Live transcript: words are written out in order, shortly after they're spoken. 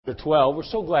12. We're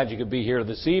so glad you could be here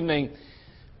this evening.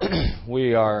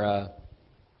 We are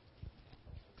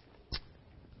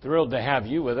thrilled to have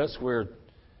you with us. We're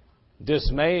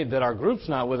dismayed that our group's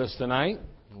not with us tonight.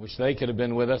 I wish they could have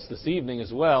been with us this evening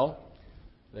as well.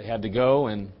 They had to go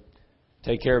and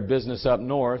take care of business up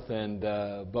north,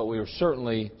 but we were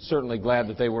certainly glad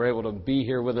that they were able to be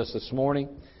here with us this morning.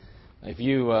 If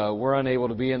you were unable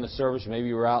to be in the service, maybe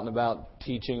you were out and about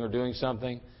teaching or doing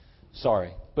something,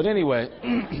 sorry. But anyway,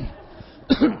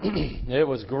 it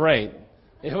was great.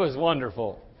 It was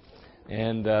wonderful.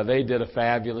 And they did a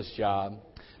fabulous job.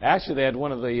 Actually, they had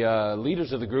one of the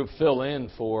leaders of the group fill in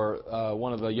for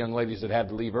one of the young ladies that had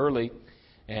to leave early.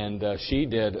 And she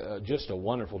did just a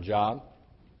wonderful job.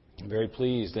 I'm very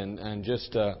pleased. And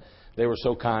just they were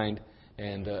so kind.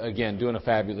 And again, doing a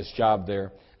fabulous job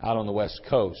there out on the West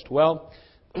Coast. Well,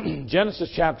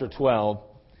 Genesis chapter 12.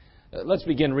 Let's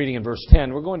begin reading in verse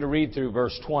 10. We're going to read through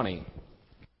verse 20.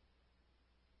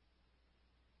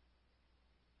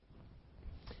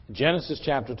 Genesis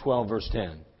chapter 12, verse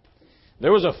 10.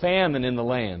 There was a famine in the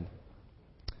land,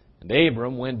 and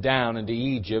Abram went down into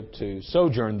Egypt to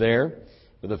sojourn there,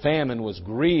 for the famine was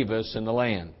grievous in the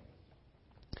land.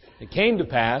 It came to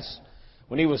pass,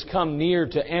 when he was come near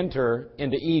to enter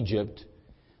into Egypt,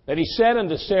 that he said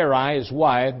unto Sarai his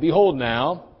wife, Behold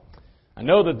now, I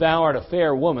know that thou art a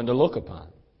fair woman to look upon.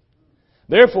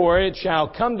 Therefore it shall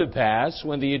come to pass,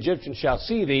 when the Egyptians shall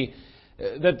see thee,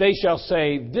 that they shall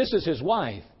say, This is his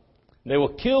wife. They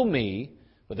will kill me,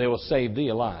 but they will save thee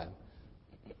alive.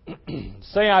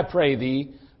 Say, I pray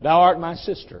thee, thou art my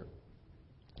sister,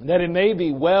 that it may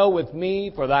be well with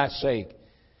me for thy sake,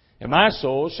 and my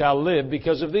soul shall live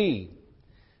because of thee.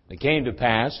 It came to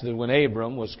pass that when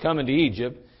Abram was come into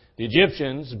Egypt, the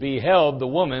Egyptians beheld the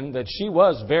woman, that she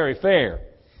was very fair.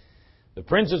 The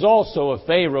princes also of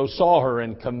Pharaoh saw her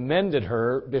and commended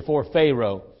her before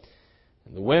Pharaoh.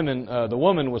 And the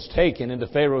woman was taken into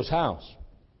Pharaoh's house.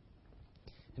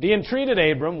 And he entreated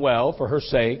Abram well for her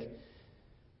sake.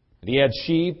 And he had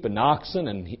sheep and oxen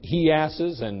and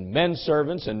he-asses and men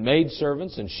servants and maid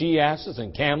servants and she-asses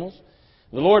and camels.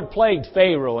 The Lord plagued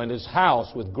Pharaoh and his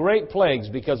house with great plagues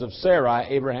because of Sarai,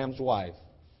 Abraham's wife.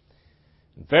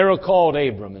 And Pharaoh called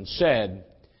Abram and said,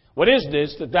 What is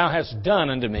this that thou hast done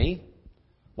unto me?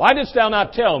 Why didst thou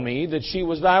not tell me that she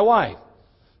was thy wife?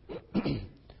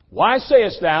 Why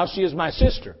sayest thou, She is my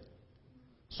sister?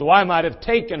 So I might have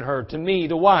taken her to me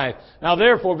to wife. Now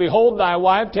therefore, behold thy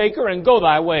wife, take her and go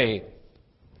thy way.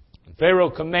 And Pharaoh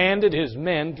commanded his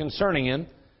men concerning him,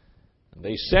 and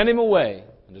they sent him away,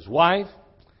 and his wife,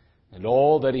 and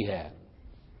all that he had.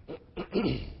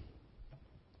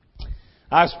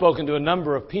 I've spoken to a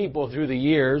number of people through the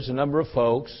years, a number of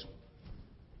folks,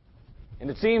 and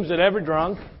it seems that every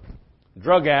drunk,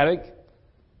 drug addict,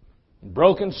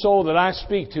 broken soul that I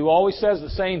speak to always says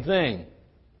the same thing.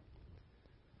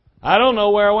 I don't know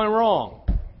where I went wrong.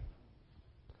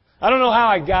 I don't know how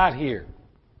I got here.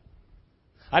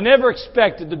 I never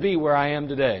expected to be where I am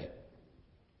today.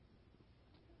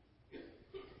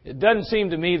 It doesn't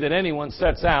seem to me that anyone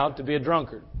sets out to be a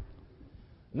drunkard.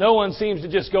 No one seems to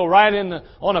just go right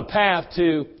on a path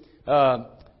to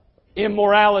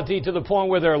immorality to the point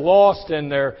where they're lost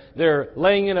and they're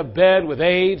laying in a bed with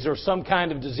AIDS or some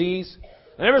kind of disease.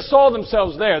 They never saw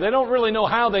themselves there. They don't really know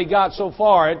how they got so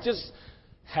far. It just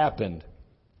happened.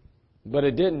 But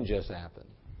it didn't just happen.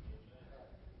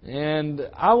 And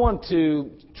I want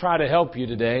to try to help you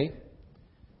today.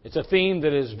 It's a theme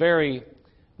that is very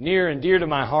near and dear to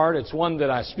my heart. It's one that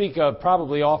I speak of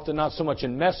probably often, not so much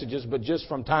in messages, but just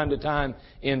from time to time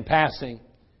in passing.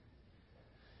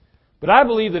 But I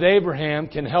believe that Abraham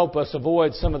can help us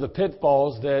avoid some of the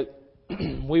pitfalls that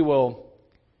we will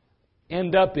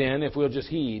end up in if we'll just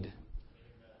heed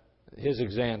his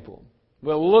example.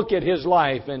 We'll look at his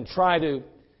life and try to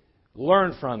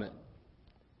learn from it.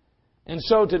 And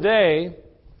so today,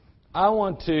 I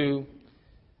want to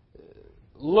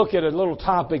look at a little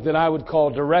topic that I would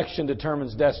call direction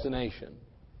determines destination.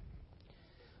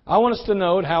 I want us to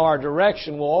note how our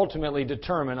direction will ultimately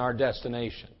determine our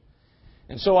destination.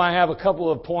 And so I have a couple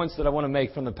of points that I want to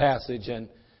make from the passage, and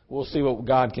we'll see what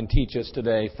God can teach us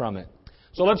today from it.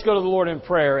 So let's go to the Lord in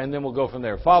prayer, and then we'll go from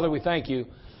there. Father, we thank you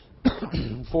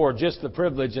for just the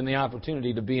privilege and the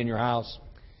opportunity to be in your house.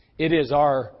 It is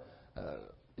our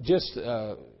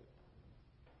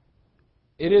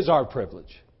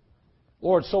privilege.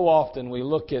 Lord, so often we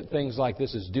look at things like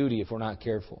this as duty if we're not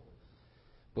careful.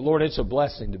 But Lord, it's a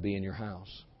blessing to be in your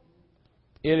house.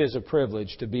 It is a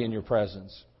privilege to be in your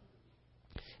presence.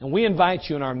 And we invite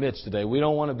you in our midst today. We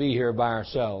don't want to be here by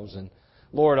ourselves. And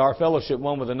Lord, our fellowship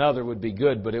one with another would be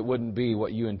good, but it wouldn't be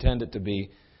what you intend it to be.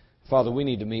 Father, we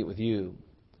need to meet with You.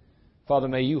 Father,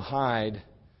 may You hide,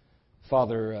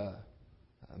 Father,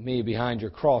 me behind Your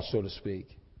cross, so to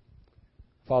speak.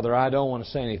 Father, I don't want to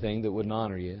say anything that wouldn't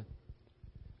honor You.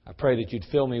 I pray that You'd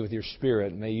fill me with Your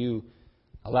Spirit. May You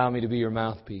allow me to be Your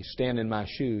mouthpiece, stand in my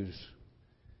shoes.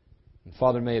 And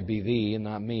Father, may it be Thee and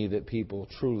not me that people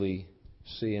truly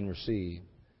see and receive.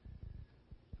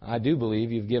 I do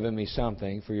believe You've given me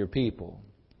something for Your people.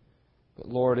 But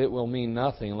Lord, it will mean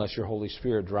nothing unless Your Holy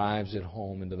Spirit drives it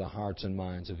home into the hearts and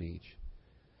minds of each.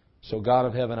 So God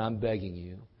of heaven, I'm begging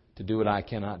You to do what I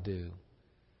cannot do.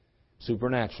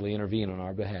 Supernaturally intervene on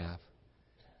our behalf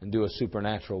and do a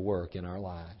supernatural work in our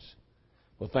lives.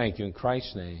 Well, thank You in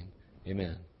Christ's name.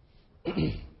 Amen.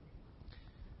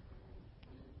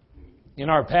 In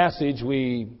our passage,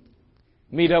 we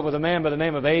meet up with a man by the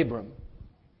name of Abram.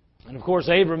 And of course,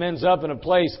 Abram ends up in a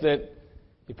place that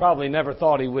he probably never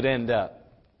thought he would end up.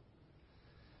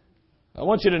 I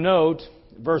want you to note,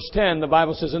 verse 10, the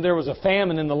Bible says, "And there was a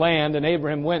famine in the land, and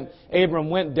Abram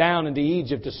went down into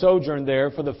Egypt to sojourn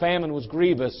there, for the famine was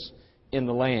grievous in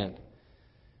the land."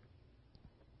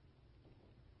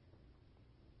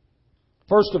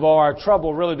 First of all, our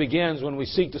trouble really begins when we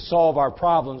seek to solve our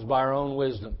problems by our own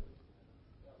wisdom.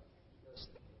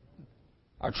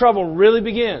 Our trouble really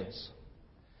begins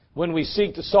when we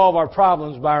seek to solve our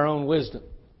problems by our own wisdom.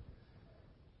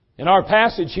 In our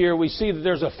passage here, we see that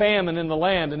there's a famine in the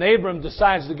land, and Abram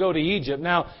decides to go to Egypt.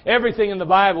 Now, everything in the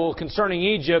Bible concerning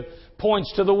Egypt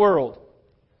points to the world.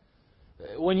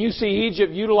 When you see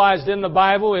Egypt utilized in the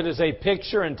Bible, it is a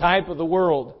picture and type of the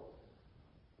world.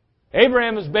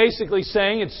 Abraham is basically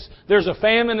saying there's a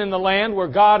famine in the land where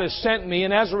God has sent me,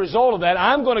 and as a result of that,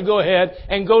 I'm going to go ahead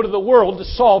and go to the world to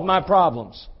solve my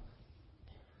problems.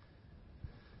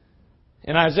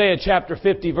 In Isaiah chapter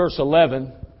 50, verse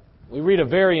 11, we read a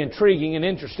very intriguing and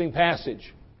interesting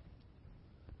passage.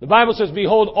 The Bible says,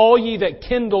 "Behold, all ye that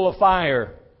kindle a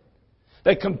fire,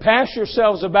 that compass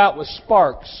yourselves about with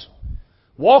sparks,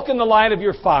 walk in the light of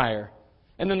your fire,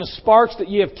 and in the sparks that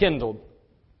ye have kindled.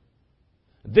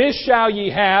 This shall ye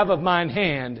have of mine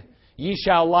hand, ye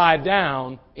shall lie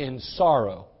down in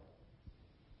sorrow."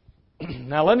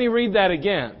 Now let me read that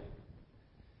again.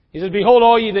 He says, "Behold,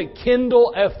 all ye that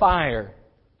kindle a fire,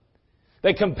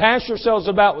 that compass yourselves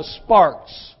about with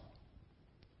sparks,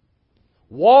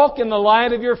 walk in the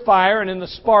light of your fire and in the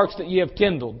sparks that ye have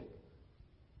kindled.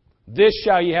 This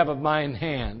shall ye have of mine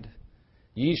hand,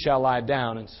 ye shall lie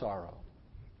down in sorrow."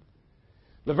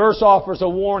 The verse offers a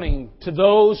warning to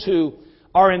those who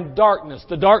are in darkness,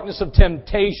 the darkness of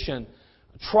temptation,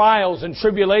 trials and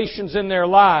tribulations in their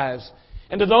lives,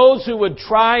 and to those who would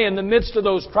try in the midst of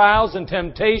those trials and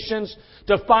temptations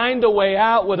to find a way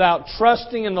out without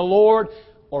trusting in the Lord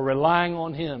or relying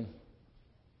on Him.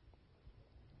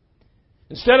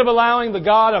 Instead of allowing the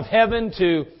God of heaven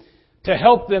to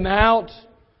help them out,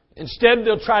 instead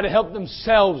they'll try to help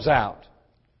themselves out.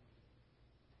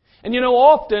 And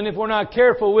often, if we're not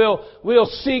careful, we'll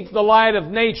seek the light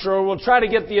of nature, or we'll try to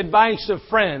get the advice of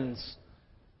friends.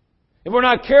 If we're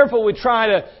not careful, we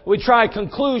try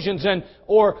conclusions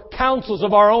or counsels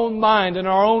of our own mind and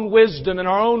our own wisdom and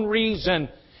our own reason.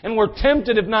 And we're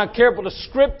tempted, if not careful, to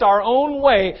script our own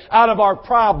way out of our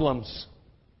problems.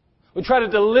 We try to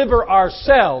deliver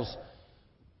ourselves.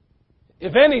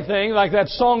 If anything, like that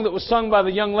song that was sung by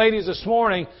the young ladies this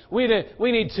morning, we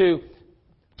need to,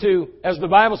 as the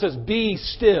Bible says, be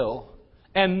still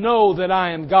and know that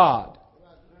I am God.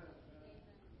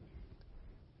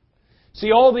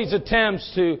 See, all these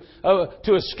attempts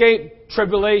to escape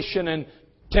tribulation and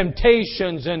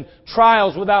temptations and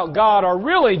trials without God are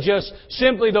really just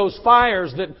simply those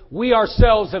fires that we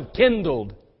ourselves have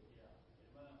kindled.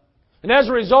 And as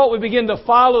a result, we begin to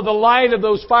follow the light of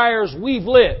those fires we've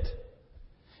lit.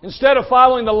 Instead of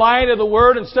following the light of the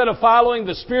Word, instead of following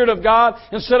the Spirit of God,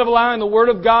 instead of allowing the Word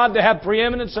of God to have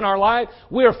preeminence in our life,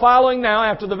 we are following now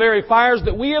after the very fires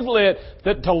that we have lit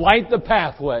to light the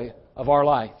pathway of our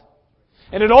life.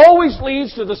 And it always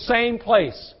leads to the same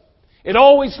place. It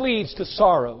always leads to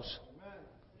sorrows.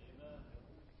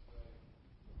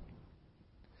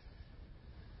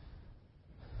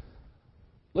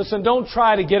 Listen, don't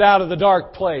try to get out of the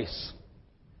dark place.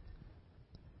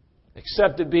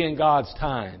 Except it be in God's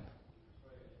time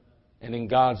and in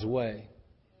God's way.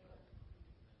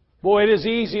 Boy, it is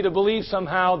easy to believe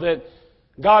somehow that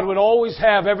God would always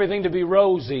have everything to be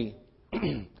rosy.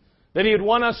 That He would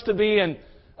want us to be in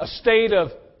a state of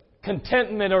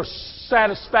contentment or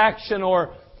satisfaction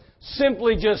or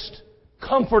simply just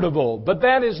comfortable. But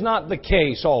that is not the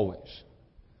case always.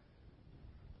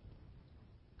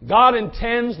 God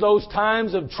intends those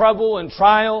times of trouble and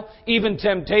trial, even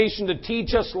temptation, to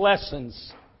teach us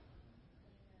lessons.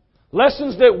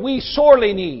 Lessons that we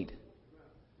sorely need,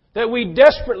 that we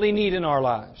desperately need in our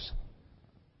lives.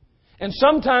 And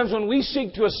sometimes when we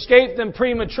seek to escape them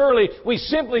prematurely, we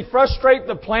simply frustrate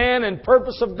the plan and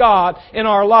purpose of God in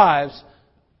our lives.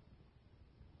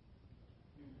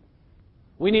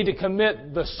 We need to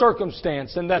commit the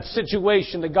circumstance and that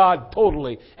situation to God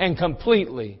totally and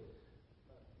completely.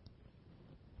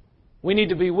 We need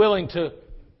to be willing to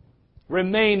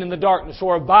remain in the darkness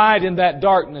or abide in that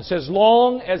darkness as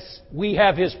long as we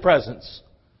have His presence.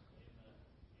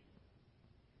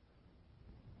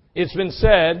 It's been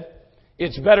said,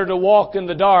 it's better to walk in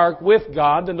the dark with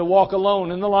God than to walk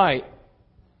alone in the light.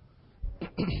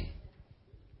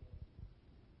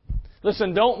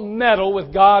 Listen, don't meddle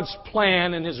with God's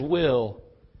plan and His will.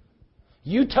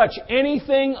 You touch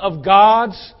anything of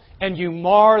God's and you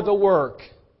mar the work.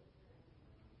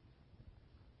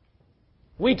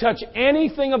 We touch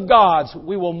anything of God's,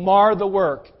 we will mar the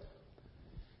work.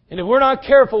 And if we're not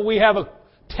careful, we have a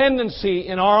tendency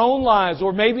in our own lives,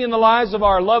 or maybe in the lives of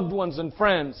our loved ones and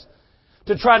friends,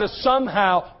 to try to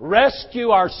somehow rescue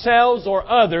ourselves or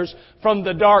others from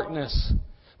the darkness.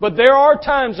 But there are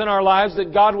times in our lives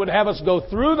that God would have us go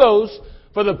through those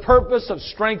for the purpose of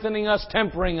strengthening us,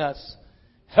 tempering us,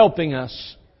 helping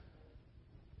us.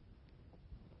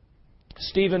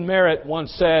 Stephen Merritt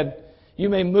once said, "You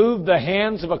may move the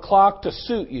hands of a clock to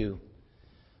suit you,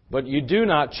 but you do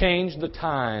not change the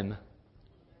time.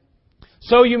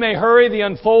 So you may hurry the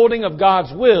unfolding of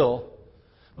God's will,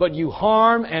 but you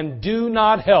harm and do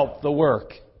not help the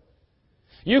work.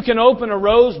 You can open a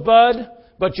rosebud,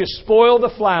 but you spoil the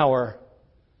flower.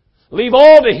 Leave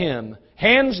all to Him,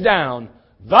 hands down,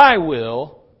 Thy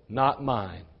will, not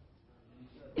mine."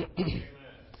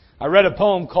 I read a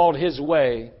poem called His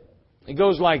Way. It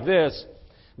goes like this.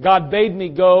 God bade me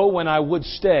go when I would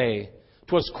stay.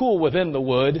 'Twas cool within the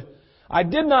wood. I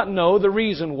did not know the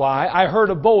reason why. I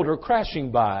heard a boulder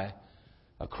crashing by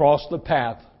across the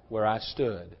path where I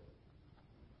stood.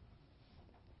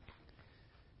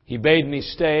 He bade me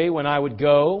stay when I would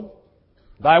go.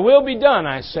 Thy will be done,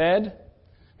 I said.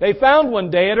 They found one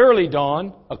day at early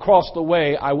dawn, across the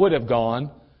way I would have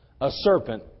gone, a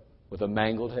serpent with a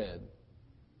mangled head.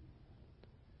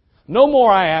 No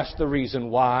more I ask the reason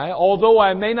why, although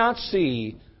I may not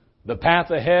see the path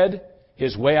ahead,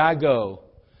 His way I go.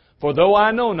 For though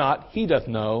I know not, He doth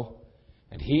know,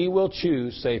 and He will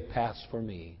choose safe paths for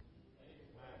me.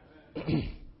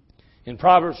 In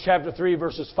Proverbs chapter 3,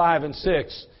 verses 5 and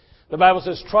 6, the Bible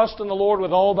says, "Trust in the Lord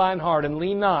with all thine heart, and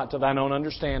lean not to thine own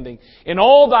understanding. In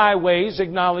all thy ways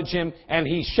acknowledge Him, and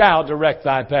He shall direct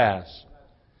thy paths."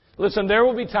 Listen, there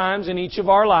will be times in each of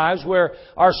our lives where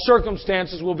our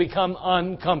circumstances will become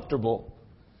uncomfortable.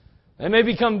 They may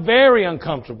become very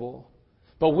uncomfortable,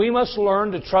 but we must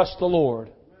learn to trust the Lord.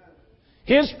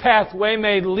 His pathway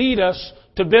may lead us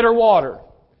to bitter water,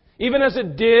 even as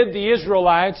it did the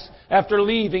Israelites after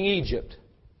leaving Egypt.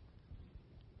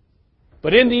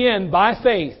 But in the end, by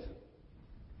faith,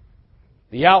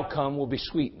 the outcome will be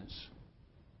sweetness.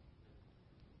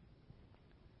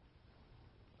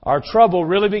 Our trouble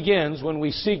really begins when we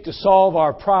seek to solve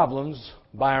our problems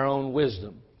by our own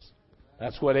wisdom.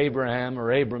 That's what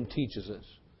Abram teaches us.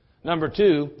 Number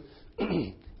 2,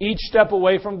 each step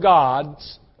away from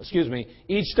God's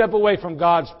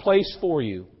place for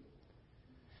you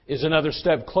is another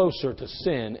step closer to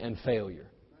sin and failure.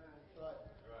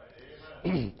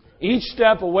 Each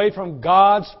step away from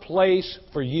God's place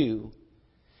for you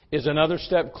is another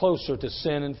step closer to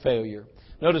sin and failure.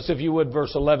 Notice, if you would,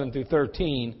 verse 11 through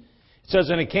 13. It says,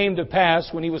 "And it came to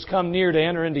pass, when he was come near to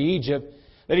enter into Egypt,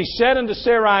 that he said unto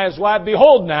Sarai his wife,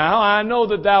 Behold now, I know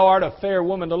that thou art a fair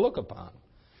woman to look upon.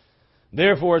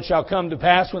 Therefore it shall come to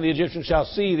pass, when the Egyptians shall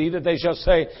see thee, that they shall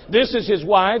say, This is his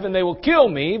wife, and they will kill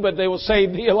me, but they will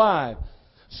save thee alive.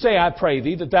 Say, I pray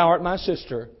thee, that thou art my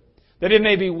sister, that it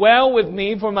may be well with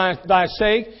me for thy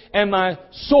sake, and my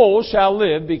soul shall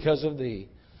live because of thee."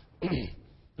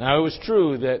 Now it was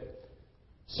true that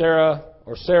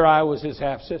Sarai was his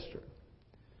half-sister.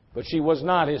 But she was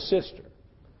not his sister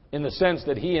in the sense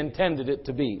that he intended it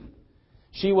to be.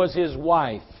 She was his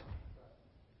wife.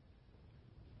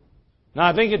 Now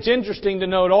I think it's interesting to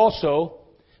note also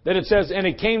that it says, "And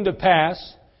it came to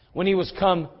pass when he was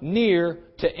come near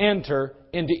to enter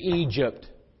into Egypt."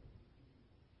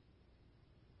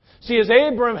 See, as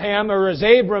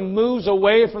Abram moves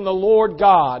away from the Lord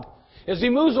God, as he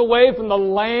moves away from the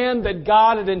land that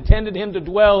God had intended him to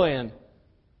dwell in,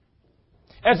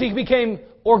 as he became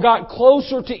or got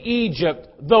closer to Egypt,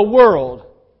 the world,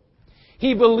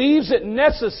 he believes it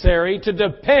necessary to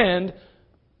depend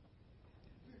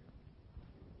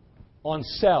on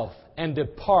self and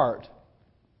depart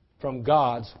from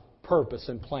God's purpose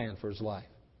and plan for his life.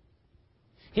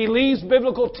 He leaves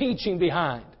biblical teaching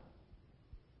behind.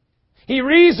 He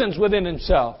reasons within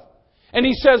himself. And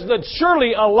he says that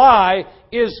surely a lie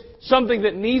is something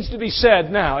that needs to be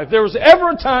said now. If there was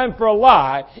ever a time for a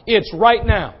lie, it's right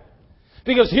now.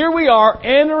 Because here we are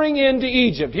entering into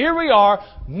Egypt. Here we are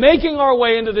making our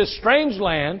way into this strange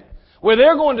land where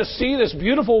they're going to see this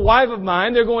beautiful wife of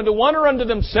mine. They're going to wonder unto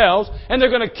themselves and they're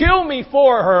going to kill me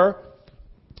for her.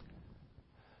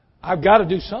 I've got to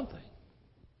do something.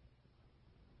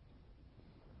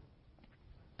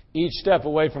 Each step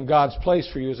away from God's place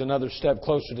for you is another step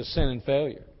closer to sin and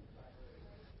failure.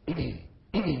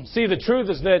 See, the truth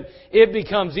is that it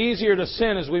becomes easier to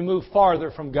sin as we move farther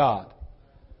from God.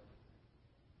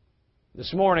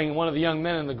 This morning, one of the young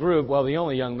men in the group, well, the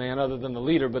only young man other than the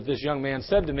leader, but this young man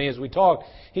said to me as we talked,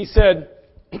 he said,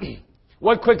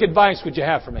 what quick advice would you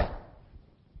have for me?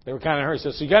 They were kind of hurt. He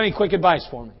said, so you got any quick advice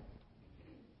for me?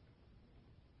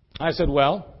 I said,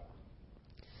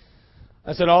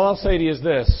 all I'll say to you is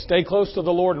this. Stay close to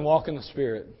the Lord and walk in the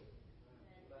Spirit.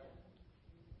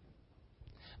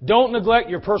 Don't neglect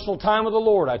your personal time with the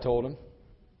Lord, I told him.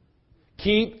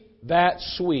 Keep that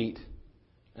sweet,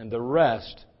 and the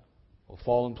rest will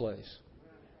fall in place.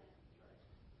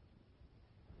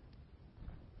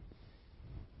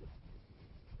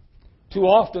 Too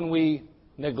often we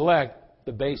neglect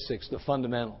the basics, the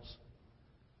fundamentals.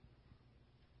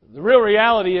 The real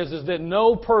reality is that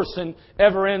no person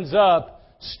ever ends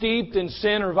up steeped in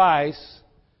sin or vice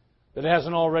that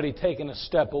hasn't already taken a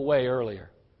step away earlier.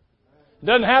 It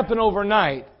doesn't happen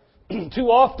overnight.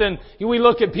 Too often we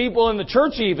look at people in the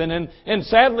church even, and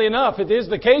sadly enough, it is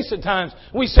the case at times.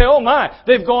 We say, oh my,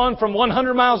 they've gone from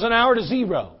 100 miles an hour to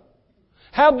 0.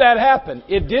 How'd that happen?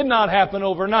 It did not happen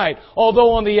overnight.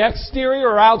 Although on the exterior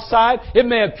or outside, it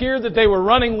may appear that they were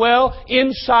running well,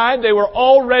 inside they were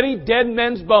already dead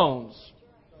men's bones.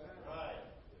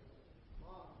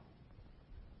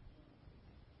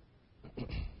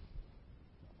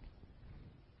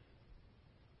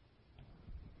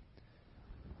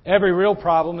 Every real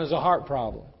problem is a heart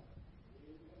problem.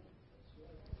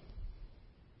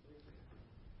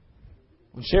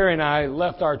 When Sherry and I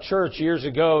left our church years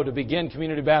ago to begin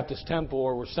Community Baptist Temple,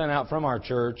 or were sent out from our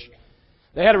church,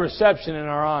 they had a reception in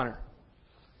our honor.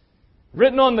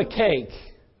 Written on the cake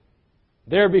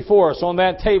there before us on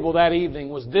that table that evening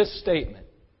was this statement.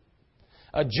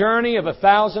 A journey of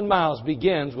 1,000 miles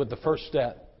begins with the first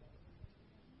step.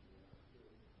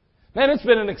 Man, it's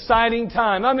been an exciting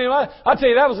time. I mean, I'll tell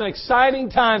you, that was an exciting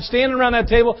time. Standing around that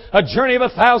table, a journey of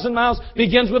 1,000 miles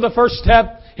begins with the first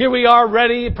step. Here we are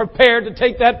ready, prepared to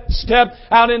take that step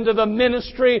out into the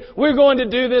ministry. We're going to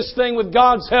do this thing with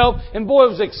God's help. And boy, it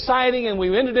was exciting. And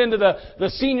we entered into the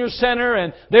senior center,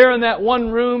 and there in that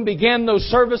one room began those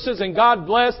services, and God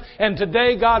blessed. And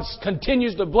today God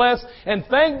continues to bless. And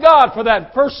thank God for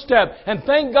that first step. And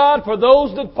thank God for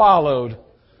those that followed.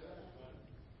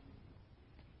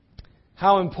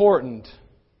 How important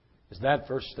is that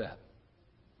first step?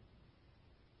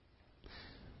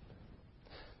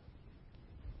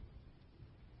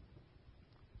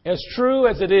 As true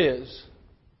as it is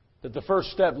that the first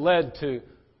step led to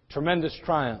tremendous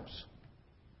triumphs,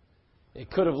 it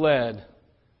could have led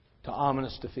to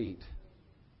ominous defeat.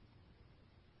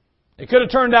 It could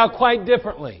have turned out quite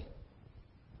differently.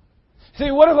 See,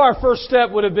 what if our first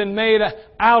step would have been made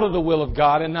out of the will of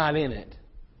God and not in it?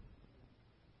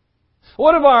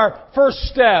 What if our first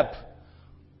step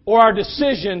or our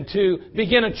decision to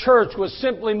begin a church was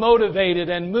simply motivated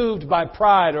and moved by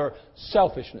pride or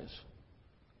selfishness?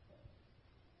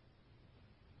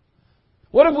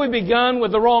 What if we begun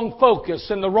with the wrong focus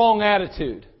and the wrong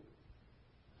attitude?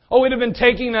 Oh, we'd have been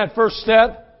taking that first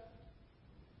step.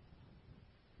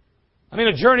 I mean,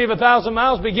 a journey of 1,000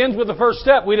 miles begins with the first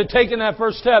step. We'd have taken that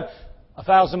first step.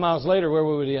 1,000 miles later, where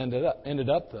would we have ended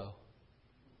up though?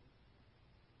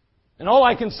 And all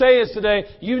I can say is today,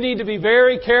 you need to be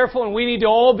very careful, and we need to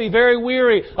all be very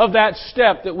weary of that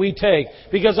step that we take.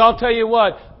 Because I'll tell you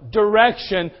what,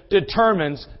 direction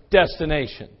determines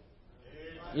destination.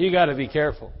 You got to be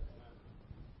careful.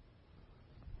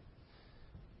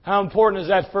 How important is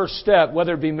that first step,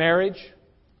 whether it be marriage,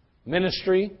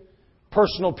 ministry,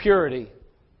 personal purity?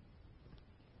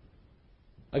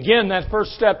 Again, that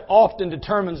first step often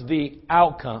determines the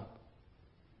outcome.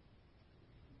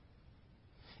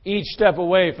 Each step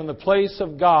away from the place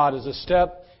of God is a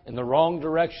step in the wrong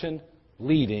direction,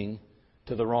 leading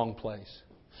to the wrong place.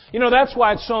 You know, that's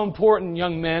why it's so important,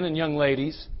 young men and young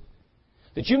ladies,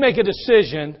 that you make a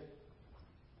decision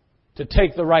to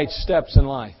take the right steps in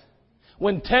life.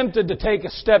 when tempted to take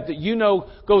a step that you know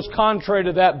goes contrary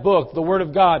to that book, the Word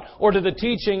of God, or to the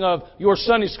teaching of your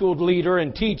Sunday school leader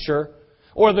and teacher,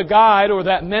 or the guide or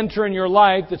that mentor in your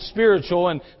life that's spiritual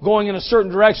and going in a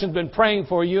certain direction, has been praying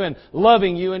for you and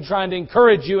loving you and trying to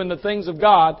encourage you in the things of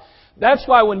God. That's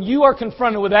why when you are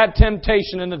confronted with that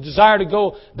temptation and the desire to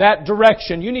go that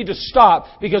direction, you need to stop,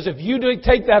 because if you do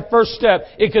take that first step,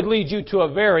 it could lead you to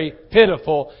a very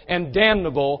pitiful and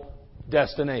damnable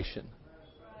destination.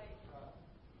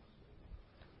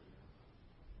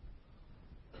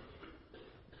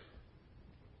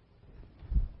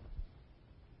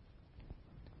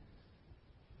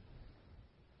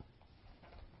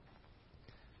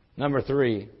 Number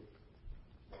 3,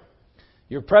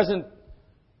 your present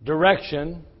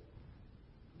direction,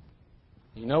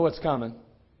 you know what's coming,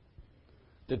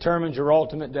 determines your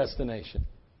ultimate destination.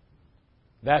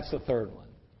 That's the third one.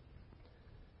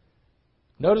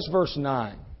 Notice verse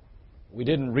 9. We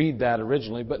didn't read that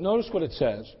originally, but notice what it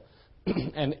says.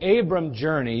 And Abram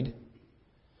journeyed,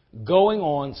 going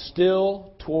on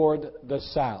still toward the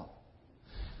south.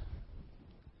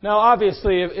 Now,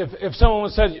 obviously, if someone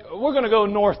said, we're going to go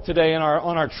north today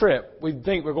on our trip, we'd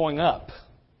think we're going up.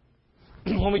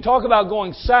 When we talk about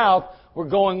going south, we're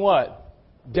going what?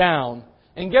 Down.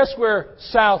 And guess where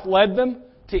south led them?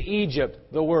 To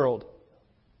Egypt, the world.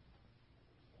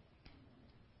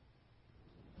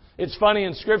 It's funny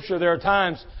in Scripture, there are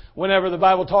times whenever the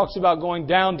Bible talks about going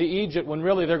down to Egypt when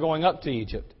really they're going up to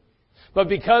Egypt. But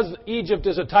because Egypt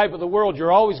is a type of the world,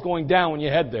 you're always going down when you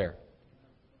head there.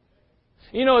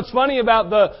 You know, it's funny about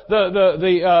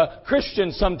the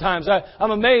Christians sometimes.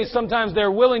 I'm amazed sometimes they're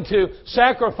willing to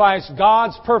sacrifice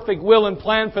God's perfect will and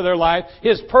plan for their life,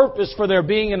 His purpose for their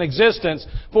being in existence,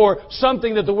 for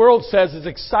something that the world says is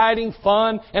exciting,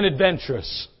 fun, and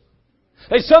adventurous.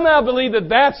 They somehow believe that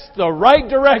that's the right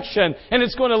direction and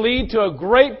it's going to lead to a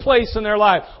great place in their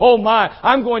life. Oh my,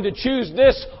 I'm going to choose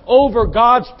this over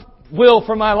God's will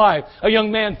for my life. A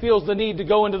young man feels the need to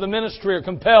go into the ministry or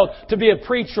compelled to be a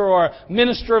preacher or a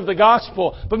minister of the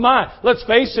gospel. But let's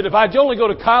face it, if I only go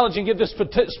to college and get this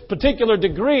particular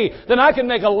degree, then I can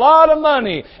make a lot of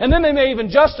money. And then they may even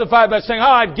justify it by saying,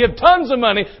 I'd give tons of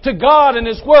money to God and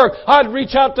His work. I'd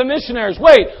reach out to missionaries.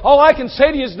 Wait, all I can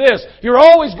say to you is this. You're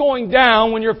always going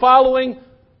down when you're following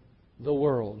the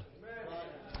world.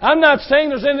 I'm not saying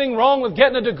there's anything wrong with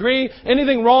getting a degree,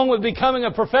 anything wrong with becoming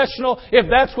a professional, if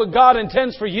that's what God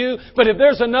intends for you. But if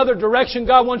there's another direction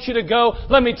God wants you to go,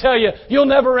 let me tell you, you'll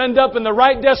never end up in the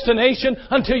right destination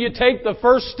until you take the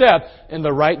first step in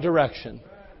the right direction.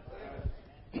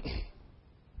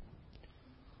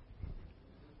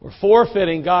 We're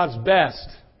forfeiting God's best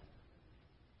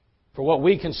for what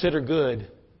we consider good.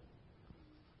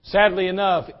 Sadly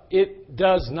enough, it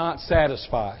does not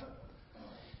satisfy.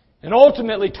 And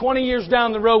ultimately, 20 years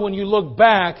down the road, when you look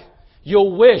back,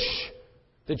 you'll wish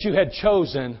that you had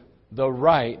chosen the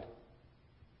right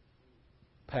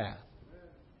path.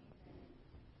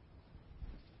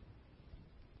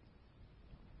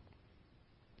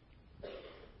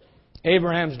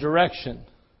 Abraham's direction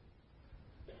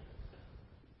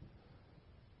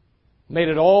made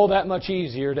it all that much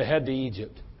easier to head to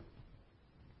Egypt.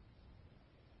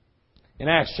 In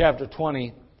Acts chapter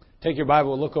 20, take your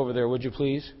Bible and look over there, would you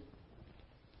please?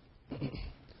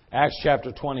 Acts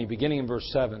chapter 20, beginning in verse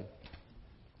 7.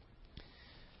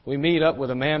 We meet up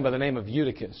with a man by the name of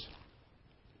Eutychus.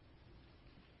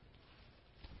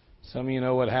 Some of you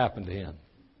know what happened to him.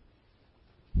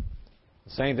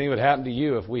 The same thing would happen to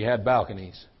you if we had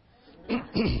balconies.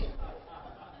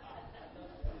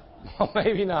 Well,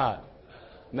 maybe not.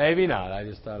 Maybe not. I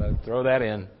just thought I'd throw that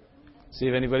in. See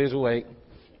if anybody's awake.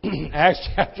 Acts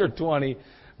chapter 20,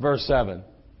 verse 7.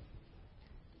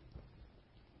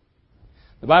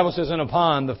 The Bible says, and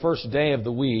upon the first day of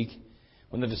the week,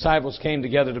 when the disciples came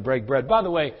together to break bread. By the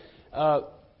way,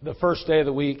 the first day of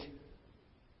the week,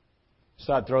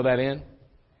 so I'd throw that in.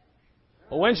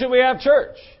 Well, when should we have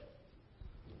church?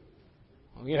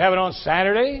 We can have it on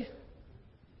Saturday,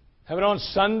 have it on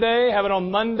Sunday, have it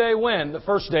on Monday. When? The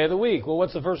first day of the week. Well,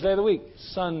 what's the first day of the week?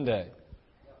 Sunday.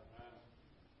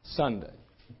 Sunday.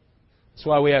 That's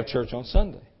why we have church on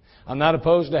Sunday. I'm not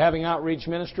opposed to having outreach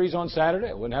ministries on Saturday.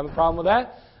 I wouldn't have a problem with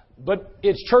that. But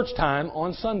it's church time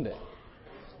on Sunday.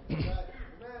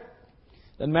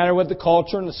 Doesn't matter what the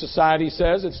culture and the society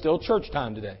says, it's still church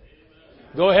time today.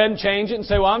 Go ahead and change it and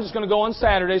say, well, I'm just going to go on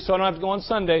Saturday so I don't have to go on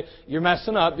Sunday. You're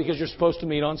messing up because you're supposed to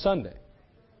meet on Sunday.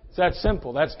 It's that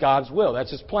simple. That's God's will.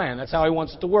 That's His plan. That's how He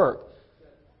wants it to work.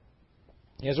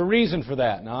 He has a reason for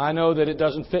that. Now, I know that it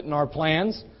doesn't fit in our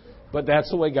plans, but that's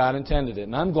the way God intended it.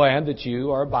 And I'm glad that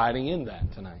you are abiding in that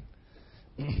tonight.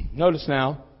 Notice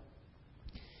now,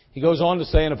 He goes on to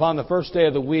say, and upon the first day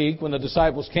of the week, when the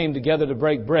disciples came together to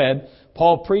break bread,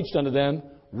 Paul preached unto them,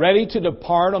 ready to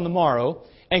depart on the morrow,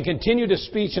 and continued his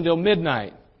speech until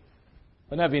midnight.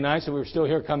 Wouldn't that be nice if we were still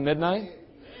here come midnight?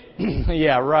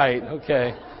 Yeah, right.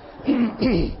 Okay.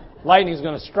 Lightning's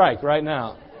going to strike right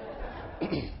now.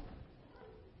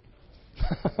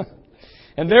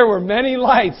 And there were many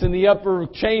lights in the upper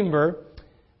chamber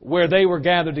where they were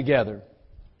gathered together.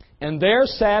 And there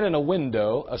sat in a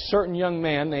window a certain young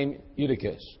man named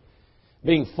Eutychus,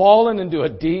 being fallen into a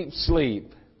deep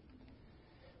sleep.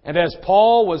 And as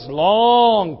Paul was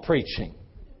long preaching,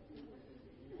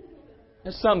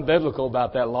 there's something biblical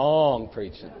about that long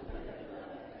preaching.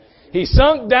 He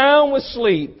sunk down with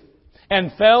sleep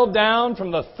and fell down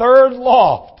from the third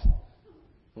loft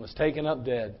and was taken up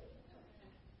dead.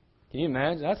 Can you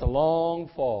imagine? That's a long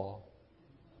fall.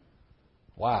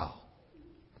 Wow.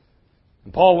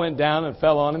 And Paul went down and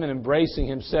fell on him, and embracing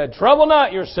him said, trouble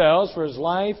not yourselves, for his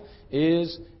life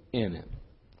is in him.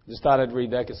 Just thought I'd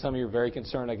read that because some of you are very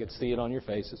concerned. I could see it on your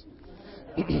faces.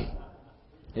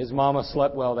 His mama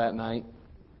slept well that night.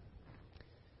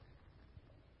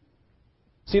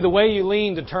 See, the way you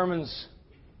lean determines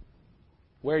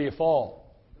where you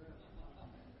fall.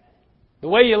 The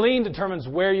way you lean determines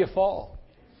where you fall.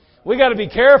 We got to be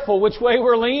careful which way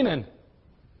we're leaning.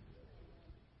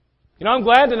 You know, I'm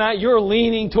glad tonight you're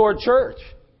leaning toward church.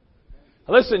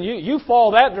 Listen, you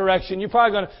fall that direction, you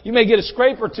may get a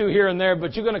scrape or two here and there,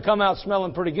 but you're going to come out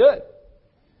smelling pretty good.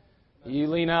 You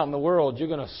lean out in the world, you're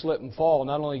going to slip and fall.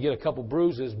 Not only get a couple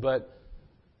bruises, but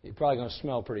you're probably going to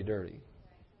smell pretty dirty.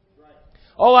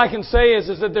 All I can say is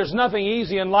that there's nothing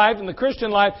easy in life, and the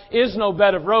Christian life is no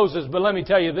bed of roses. But let me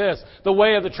tell you this, the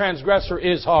way of the transgressor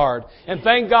is hard. And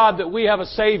thank God that we have a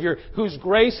Savior whose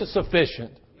grace is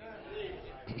sufficient.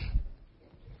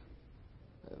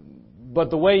 But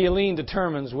the way you lean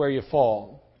determines where you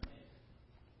fall.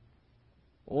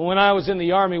 When I was in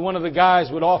the Army, one of the guys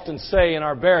would often say in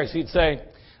our barracks, he'd say,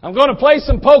 I'm going to play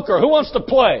some poker. Who wants to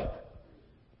play?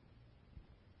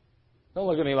 Don't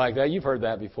look at me like that. You've heard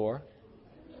that before.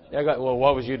 Well,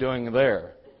 what was you doing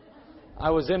there?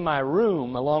 I was in my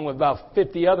room along with about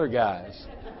 50 other guys.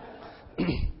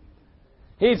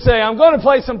 He'd say, I'm going to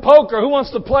play some poker. Who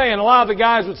wants to play? And a lot of the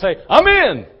guys would say, I'm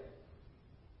in.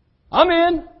 I'm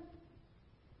in.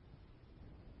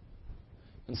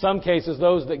 In some cases,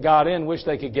 those that got in wish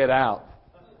they could get out.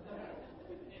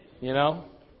 You know?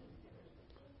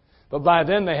 But by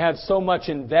then they had so much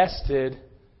invested,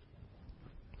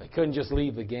 they couldn't just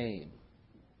leave the game.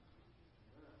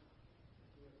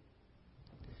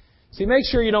 See, make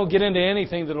sure you don't get into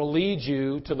anything that will lead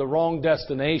you to the wrong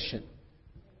destination.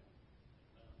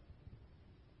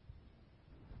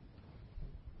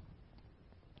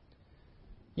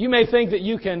 You may think that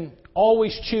you can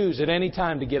always choose at any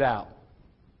time to get out.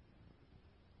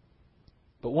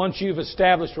 But once you've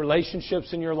established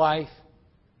relationships in your life,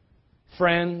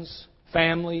 friends,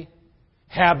 family,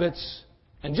 habits,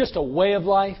 and just a way of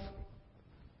life,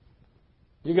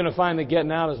 you're going to find that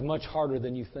getting out is much harder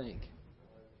than you think.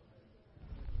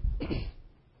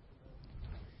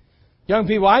 Young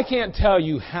people, I can't tell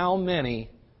you how many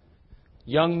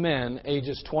young men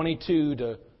ages 22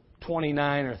 to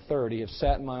 29 or 30 have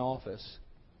sat in my office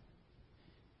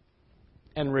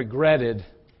and regretted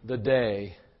the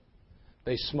day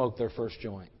they smoked their first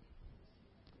joint.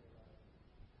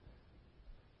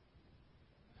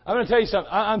 I'm going to tell you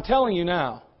something. I'm telling you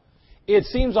now, it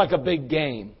seems like a big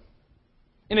game.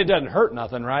 And it doesn't hurt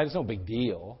nothing, right? It's no big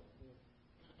deal.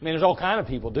 I mean, there's all kind of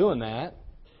people doing that.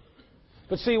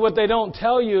 But see, what they don't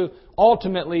tell you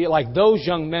ultimately, like those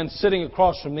young men sitting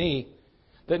across from me,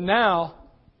 that now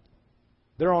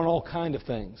they're on all kind of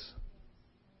things.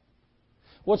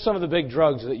 What's some of the big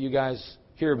drugs that you guys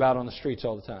hear about on the streets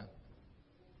all the time?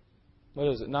 What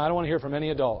is it? No, I don't want to hear from any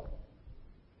adult.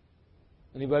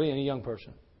 Anybody? Any young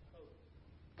person?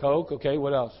 Coke? Okay,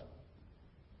 what else?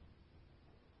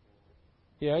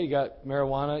 Yeah, you got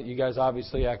marijuana. You guys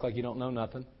obviously act like you don't know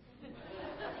nothing.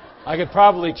 I could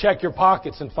probably check your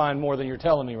pockets and find more than you're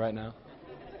telling me right now.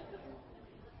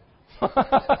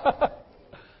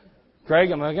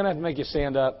 Craig, I'm going to have to make you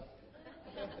stand up.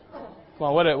 Come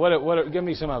on, what? Give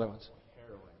me some other ones.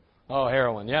 Heroin. Oh,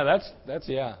 heroin. Yeah, that's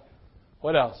yeah.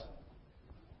 What else?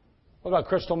 What about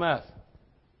crystal meth?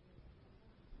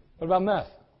 What about meth?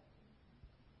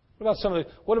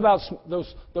 What about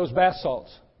those bath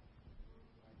salts?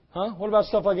 Huh? What about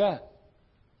stuff like that?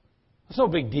 That's no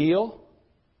big deal.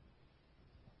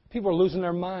 People are losing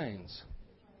their minds.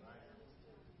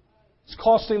 It's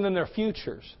costing them their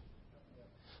futures.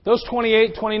 Those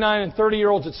 28, 29, and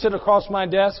 30-year-olds that sit across my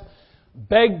desk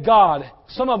beg God.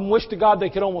 Some of them wish to God they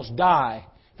could almost die.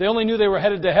 If they only knew they were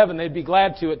headed to heaven, they'd be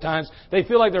glad to at times. They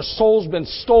feel like their soul's been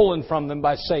stolen from them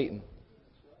by Satan.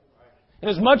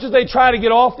 And as much as they try to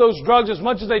get off those drugs, as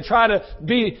much as they try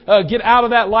to get out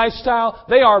of that lifestyle,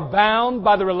 they are bound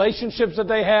by the relationships that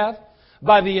they have,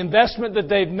 by the investment that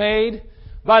they've made,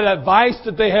 by that vice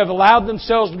that they have allowed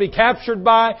themselves to be captured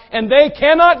by, and they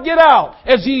cannot get out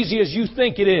as easy as you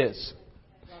think it is.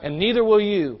 And neither will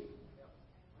you.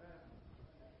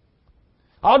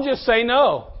 I'll just say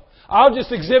no. I'll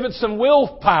just exhibit some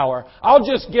willpower. I'll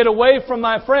just get away from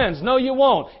my friends. No, you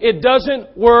won't. It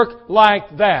doesn't work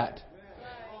like that.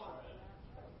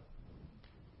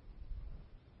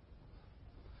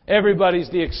 Everybody's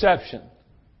the exception.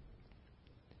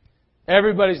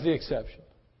 Everybody's the exception.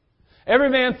 Every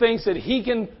man thinks that he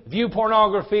can view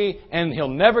pornography and he'll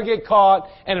never get caught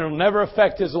and it'll never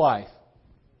affect his life.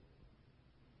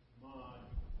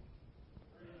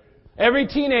 Every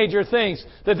teenager thinks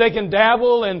that they can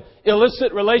dabble in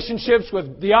illicit relationships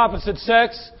with the opposite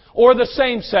sex or the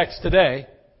same sex today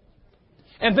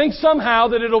and think somehow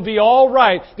that it'll be all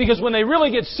right because when they really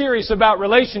get serious about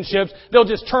relationships, they'll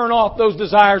just turn off those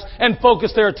desires and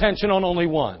focus their attention on only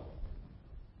one.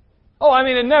 Oh,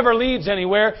 it never leads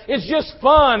anywhere. It's just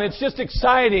fun. It's just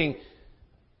exciting.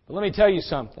 But let me tell you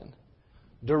something.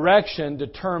 Direction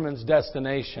determines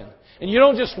destination. And you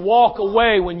don't just walk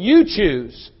away when you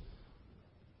choose.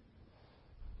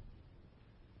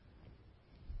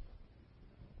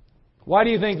 Why do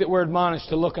you think that we're admonished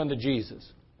to look unto Jesus?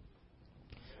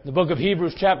 The book of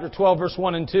Hebrews chapter 12 verse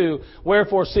 1 and 2.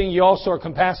 Wherefore, seeing ye also are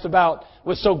compassed about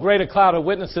with so great a cloud of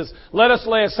witnesses, let us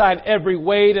lay aside every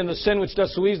weight and the sin which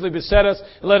does so easily beset us,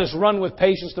 and let us run with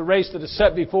patience the race that is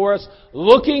set before us,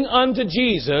 looking unto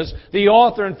Jesus, the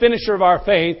author and finisher of our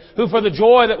faith, who for the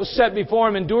joy that was set before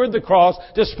Him endured the cross,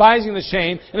 despising the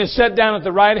shame, and is set down at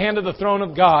the right hand of the throne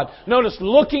of God. Notice,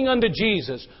 looking unto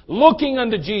Jesus. Looking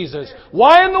unto Jesus.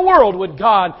 Why in the world would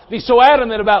God be so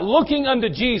adamant about looking unto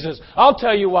Jesus? I'll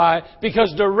tell you why.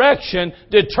 Because direction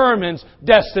determines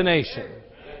destination.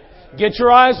 Get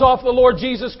your eyes off the Lord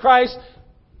Jesus Christ.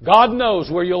 God knows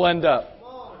where you'll end up.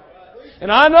 And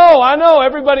I know,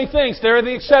 everybody thinks they're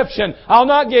the exception. I'll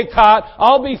not get caught.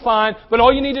 I'll be fine. But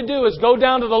all you need to do is go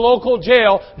down to the local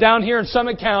jail down here in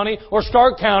Summit County or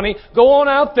Stark County. Go on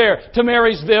out there to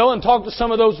Marysville and talk to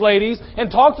some of those ladies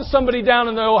and talk to somebody down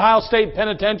in the Ohio State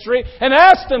Penitentiary and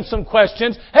ask them some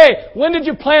questions. Hey, when did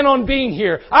you plan on being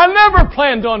here? I never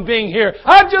planned on being here.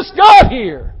 I just got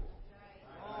here.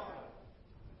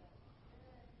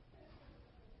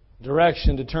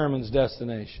 Direction determines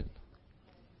destination.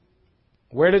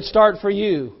 Where did it start for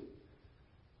you?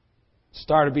 It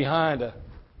started behind a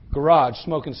garage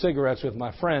smoking cigarettes with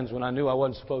my friends when I knew I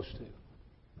wasn't supposed to.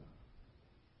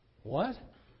 What?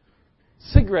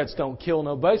 Cigarettes don't kill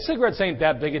nobody. Cigarettes ain't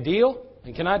that big a deal.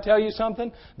 And can I tell you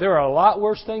something? There are a lot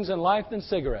worse things in life than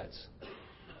cigarettes.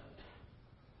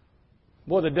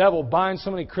 Boy, the devil binds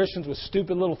so many Christians with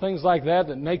stupid little things like that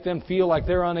make them feel like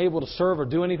they're unable to serve or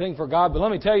do anything for God. But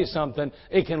let me tell you something,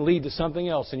 it can lead to something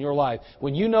else in your life.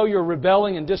 When you know you're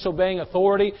rebelling and disobeying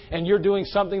authority and you're doing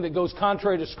something that goes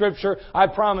contrary to Scripture, I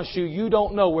promise you, you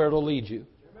don't know where it'll lead you.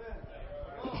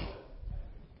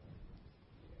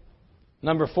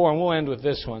 Number 4, and we'll end with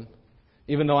this one,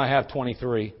 even though I have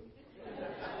 23.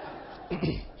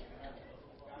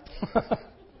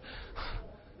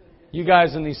 You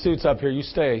guys in these suits up here, you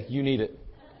stay. You need it.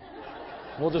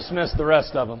 We'll dismiss the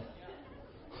rest of them.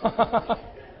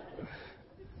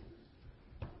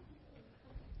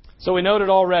 So we noted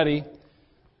already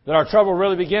that our trouble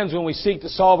really begins when we seek to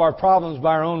solve our problems by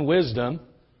our own wisdom.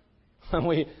 And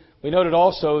we noted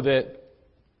also that,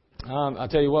 I'll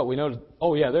tell you what, we noted,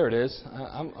 oh yeah, there it is.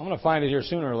 I'm going to find it here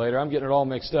sooner or later. I'm getting it all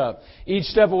mixed up. Each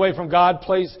step away from God's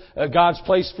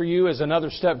place for you is another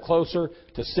step closer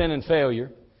to sin and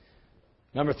failure.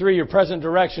 Number 3, your present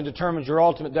direction determines your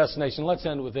ultimate destination. Let's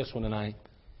end with this one tonight.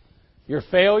 Your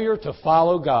failure to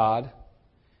follow God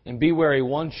and be where He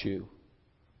wants you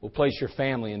will place your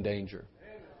family in danger.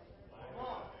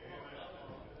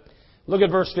 Look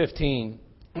at verse 15.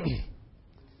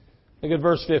 Look at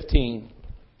verse 15.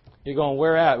 You're going,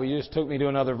 where at? Well, you just took me to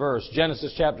another verse.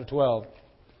 Genesis chapter 12.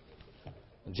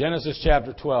 Genesis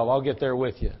chapter 12. I'll get there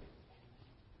with you.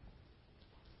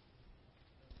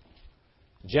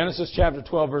 Genesis chapter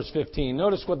 12, verse 15.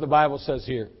 Notice what the Bible says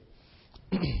here.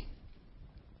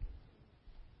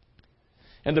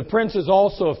 And the princes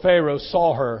also of Pharaoh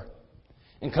saw her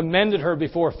and commended her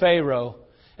before Pharaoh.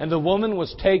 And the woman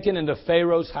was taken into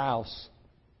Pharaoh's house.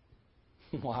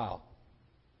 Wow.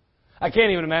 I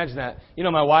can't even imagine that. You know,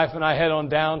 my wife and I head on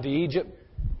down to Egypt.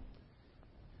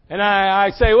 And I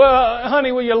say, well,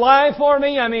 honey, will you lie for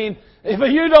me? if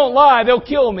you don't lie, they'll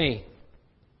kill me.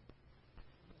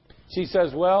 She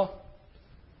says, well,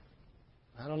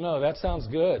 I don't know. That sounds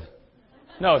good.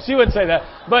 No, she wouldn't say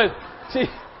that. But, she,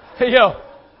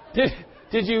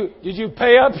 did you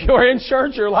pay up your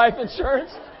insurance, your life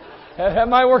insurance? That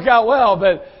might work out well.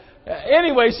 But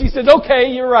anyway, she said, okay,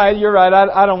 you're right.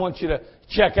 I don't want you to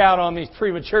check out on me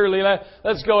prematurely.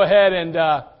 Let's go ahead and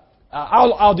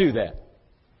I'll do that.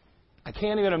 I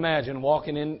can't even imagine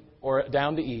walking in or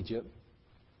down to Egypt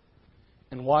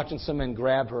and watching some men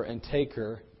grab her and take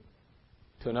her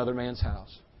to another man's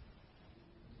house.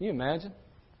 Can you imagine?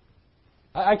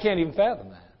 I can't even fathom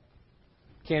that.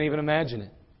 Can't even imagine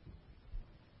it.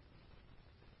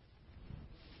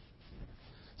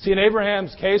 See, in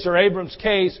Abram's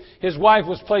case, his wife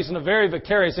was placed in a very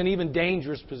vicarious and even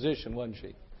dangerous position, wasn't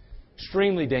she?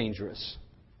 Extremely dangerous.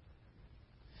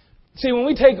 See, when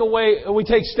we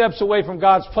take steps away from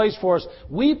God's place for us,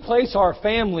 we place our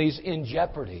families in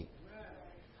jeopardy.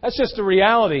 That's just the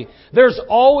reality. There's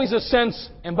always a sense,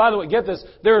 and by the way, get this,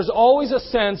 there's always a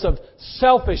sense of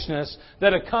selfishness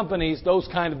that accompanies those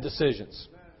kind of decisions.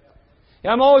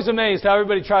 I'm always amazed how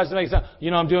everybody tries to make it sound,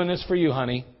 I'm doing this for you,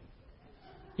 honey.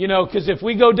 Because if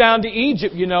we go down to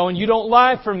Egypt, and you don't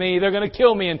lie for me, they're going to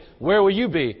kill me. And where will you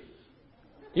be?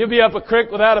 You'll be up a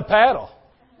creek without a paddle.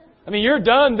 You're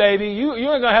done, baby. You ain't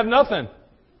going to have nothing.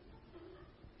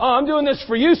 Oh, I'm doing this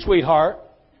for you, sweetheart.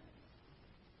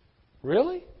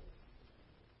 Really?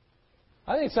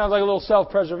 I think it sounds like a little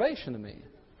self-preservation to me.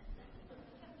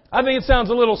 I think it sounds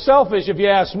a little selfish if you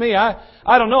ask me. I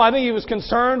don't know. I think he was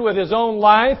concerned with his own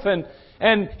life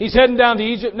and he's heading down to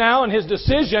Egypt now, and his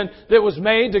decision that was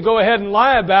made to go ahead and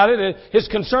lie about it, his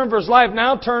concern for his life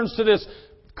now turns to this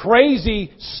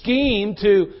crazy scheme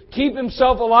to keep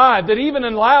himself alive that even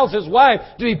allows his wife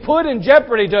to be put in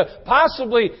jeopardy, to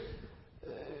possibly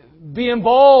be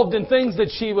involved in things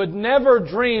that she would never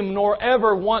dream nor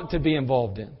ever want to be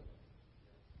involved in.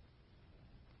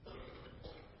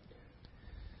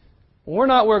 When we're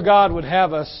not where God would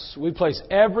have us, we place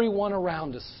everyone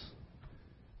around us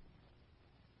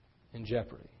in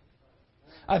jeopardy.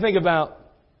 I think about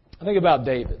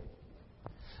David.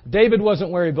 David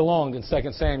wasn't where he belonged in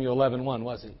 2 Samuel 11:1,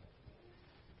 was he?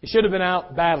 He should have been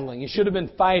out battling. He should have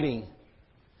been fighting.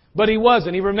 But he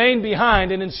wasn't. He remained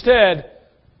behind, and instead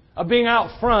of being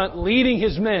out front, leading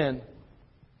his men,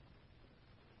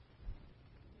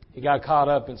 he got caught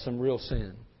up in some real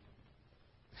sin.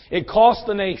 It cost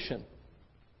the nation.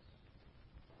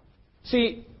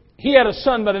 See, he had a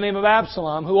son by the name of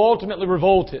Absalom who ultimately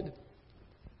revolted.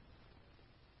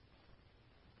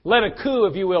 Led a coup,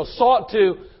 if you will, sought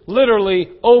to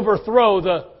literally overthrow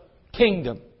the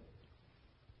kingdom.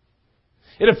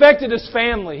 It affected his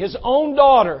family. His own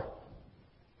daughter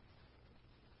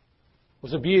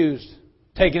was abused,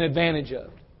 taken advantage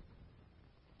of.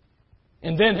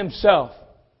 And then himself.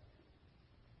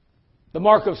 The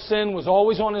mark of sin was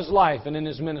always on his life and in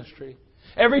his ministry.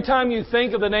 Every time you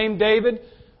think of the name David,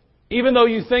 even though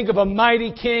you think of a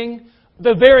mighty king,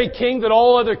 the very king that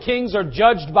all other kings are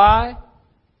judged by,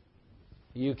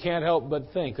 you can't help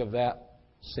but think of that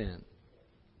sin.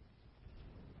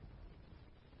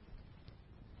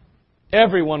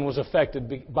 Everyone was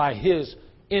affected by his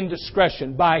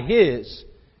indiscretion, by his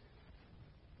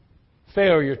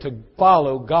failure to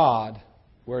follow God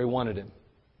where He wanted him.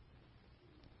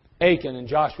 Achan in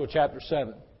Joshua chapter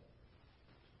 7.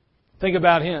 Think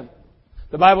about him.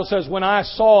 The Bible says, when I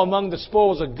saw among the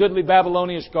spoils a goodly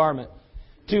Babylonian garment,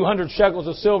 200 shekels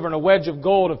of silver and a wedge of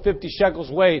gold of 50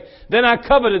 shekels weight, then I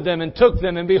coveted them and took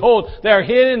them, and behold, they are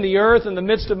hid in the earth in the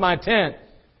midst of my tent,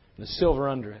 and the silver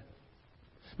under it.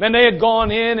 Man, they had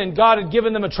gone in and God had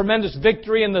given them a tremendous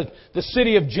victory in the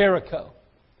city of Jericho.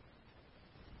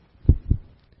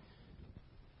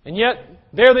 And yet,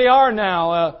 there they are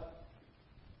now,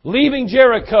 leaving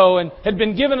Jericho, and had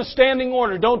been given a standing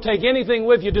order. Don't take anything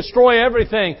with you. Destroy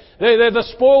everything. The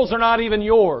spoils are not even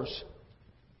yours.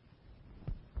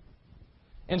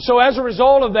 And so as a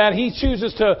result of that, he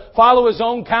chooses to follow his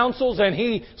own counsels, and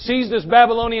he sees this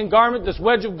Babylonian garment, this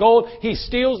wedge of gold. He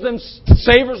steals them,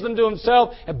 savors them to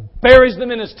himself, and buries them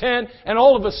in his tent. And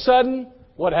all of a sudden,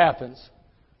 what happens?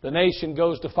 The nation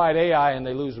goes to fight Ai, and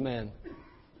they lose men.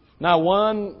 Now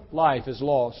one life is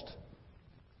lost,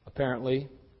 apparently,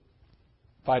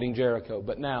 fighting Jericho.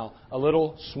 But now, a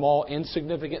little, small,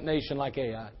 insignificant nation like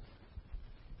Ai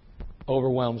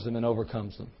overwhelms them and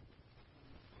overcomes them.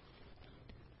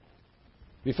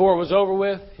 Before it was over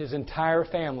with, his entire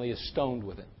family is stoned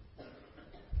with it.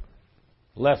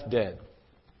 Left dead.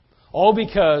 All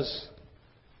because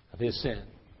of his sin.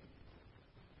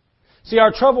 See,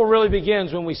 our trouble really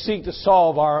begins when we seek to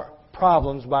solve our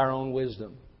problems by our own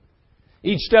wisdom.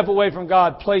 Each step away from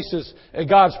God's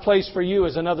place for you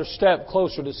is another step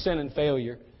closer to sin and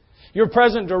failure. Your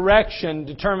present direction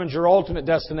determines your ultimate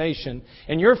destination,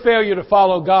 and your failure to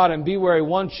follow God and be where He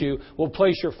wants you will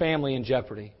place your family in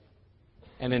jeopardy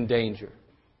and in danger.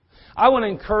 I want to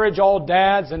encourage all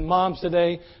dads and moms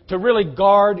today to really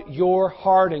guard your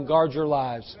heart and guard your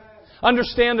lives.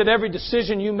 Understand that every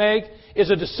decision you make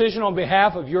is a decision on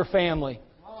behalf of your family.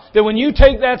 That when you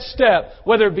take that step,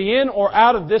 whether it be in or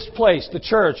out of this place, the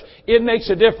church, it makes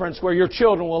a difference where your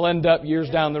children will end up years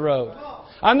down the road.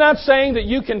 I'm not saying that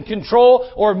you can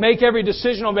control or make every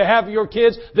decision on behalf of your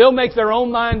kids. They'll make their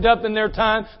own mind up in their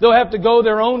time. They'll have to go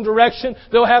their own direction.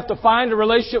 They'll have to find a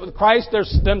relationship with Christ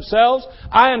themselves.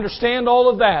 I understand all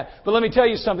of that. But let me tell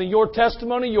you something. Your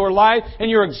testimony, your life, and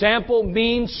your example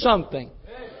means something.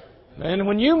 And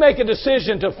when you make a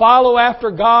decision to follow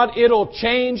after God, it'll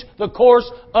change the course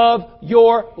of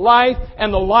your life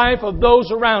and the life of those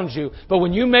around you. But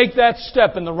when you make that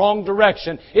step in the wrong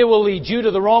direction, it will lead you to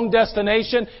the wrong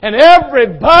destination, and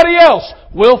everybody else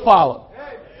will follow.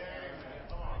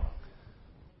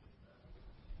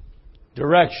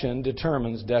 Direction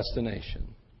determines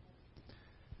destination.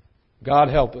 God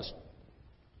help us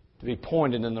to be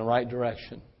pointed in the right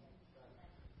direction.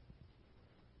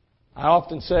 I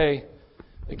often say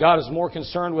that God is more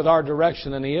concerned with our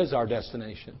direction than He is our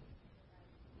destination.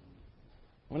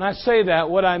 When I say that,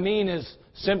 what I mean is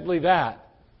simply that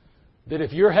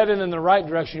if you're headed in the right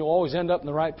direction, you'll always end up in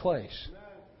the right place.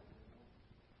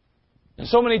 And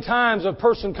so many times a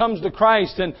person comes to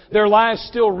Christ and their life's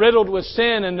still riddled with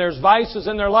sin and there's vices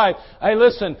in their life. Hey,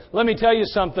 listen, let me tell you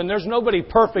something. There's nobody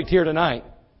perfect here tonight.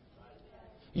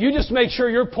 You just make sure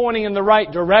you're pointing in the right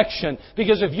direction.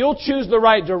 Because if you'll choose the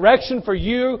right direction for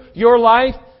you, your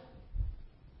life,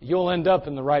 you'll end up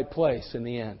in the right place in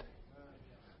the end.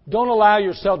 Don't allow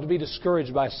yourself to be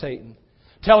discouraged by Satan,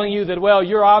 telling you that, well,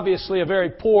 you're obviously a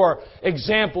very poor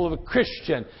example of a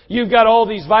Christian. You've got all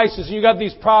these vices and you've got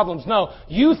these problems. No,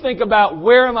 you think about,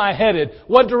 where am I headed?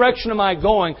 What direction am I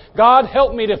going? God,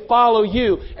 help me to follow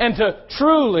You and to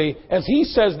truly, as He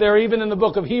says there even in the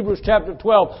book of Hebrews chapter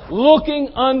 12, looking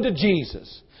unto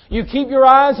Jesus. You keep your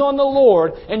eyes on the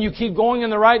Lord and you keep going in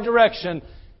the right direction,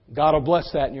 God will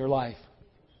bless that in your life.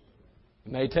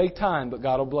 It may take time, but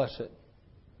God will bless it.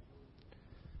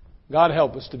 God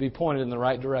help us to be pointed in the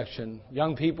right direction.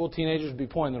 Young people, teenagers, be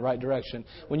pointed in the right direction.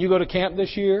 When you go to camp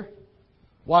this year,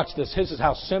 watch this. This is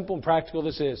how simple and practical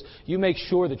this is. You make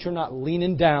sure that you're not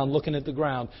leaning down, looking at the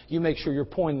ground. You make sure you're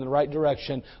pointing in the right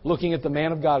direction, looking at the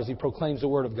man of God as he proclaims the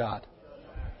Word of God.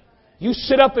 You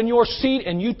sit up in your seat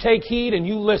and you take heed and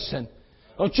you listen.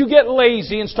 Don't you get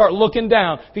lazy and start looking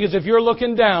down. Because if you're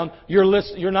looking down,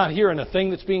 you're not hearing a thing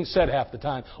that's being said half the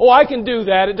time. Oh, I can do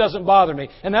that. It doesn't bother me.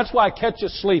 And that's why I catch you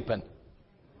sleeping.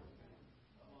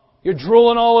 You're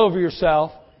drooling all over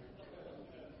yourself.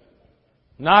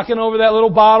 Knocking over that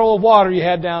little bottle of water you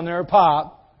had down there,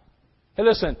 pop. Hey,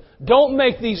 listen. Don't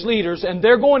make these leaders, and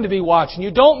they're going to be watching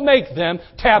you, don't make them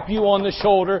tap you on the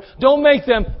shoulder. Don't make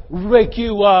them wake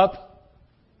you up.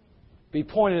 Be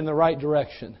pointed in the right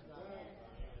direction.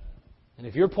 And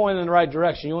if you're pointed in the right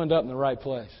direction, you'll end up in the right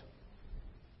place.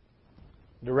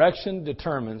 Direction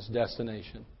determines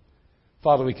destination.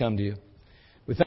 Father, we come to You.